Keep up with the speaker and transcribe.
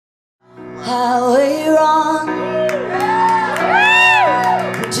highway run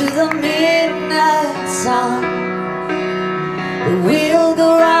to the midnight sun. The wheel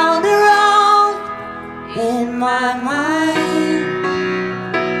go round and round in my mind.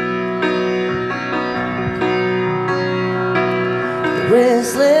 The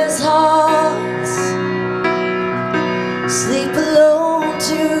restless hearts sleep alone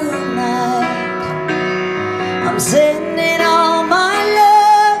tonight. I'm sending all my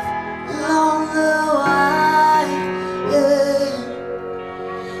love along the wire.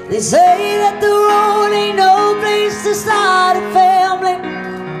 They say that the road ain't no place to start a family.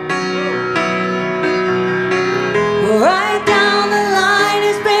 Right down the line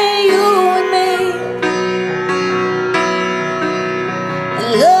it's been you and me. And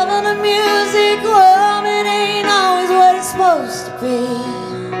love on the music, well, it ain't always what it's supposed to be.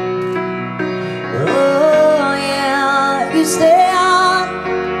 Oh yeah, you stay on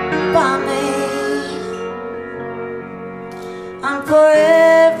by me. I'm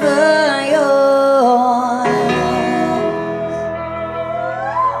forever yours,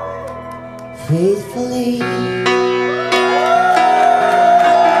 faithfully.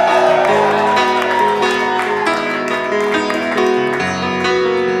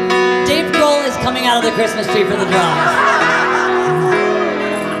 Coming out of the Christmas tree for the drums.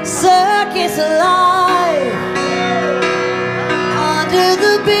 Circus alive under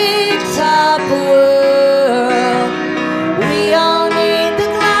the big top world. We all need the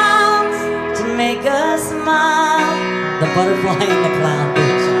clowns to make us smile. The butterfly and the clown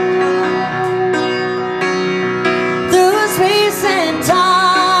picture. Through space and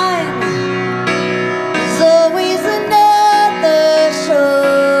time, there's always another show.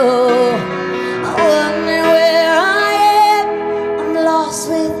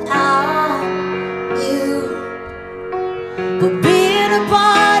 Without you, but being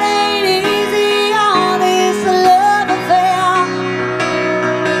apart ain't easy on this love affair.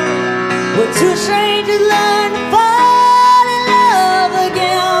 We're two strangers learn to fall in love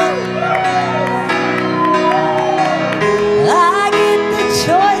again. I get the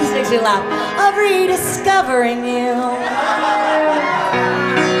choice, makes you laugh, of rediscovering you.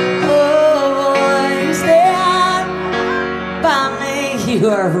 You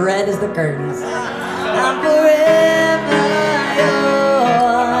are red as the curtains. I'm forever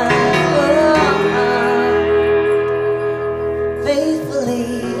yours, faithfully.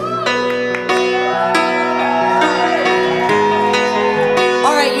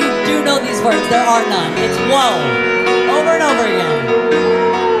 All right, you do know these words. There are none. It's whoa, over and over again.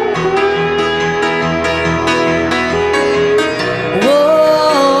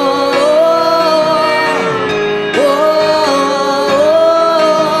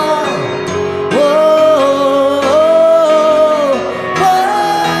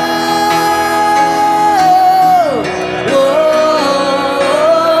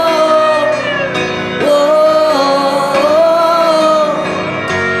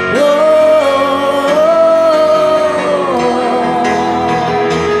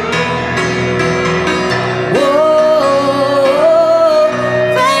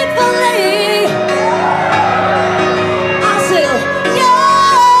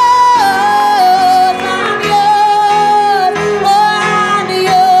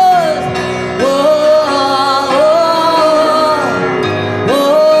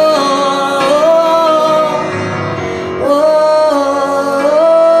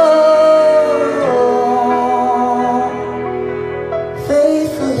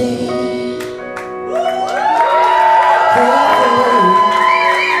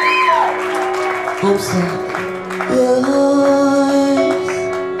 I'm so yours,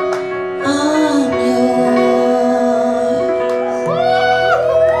 I'm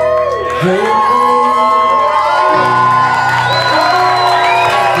yours.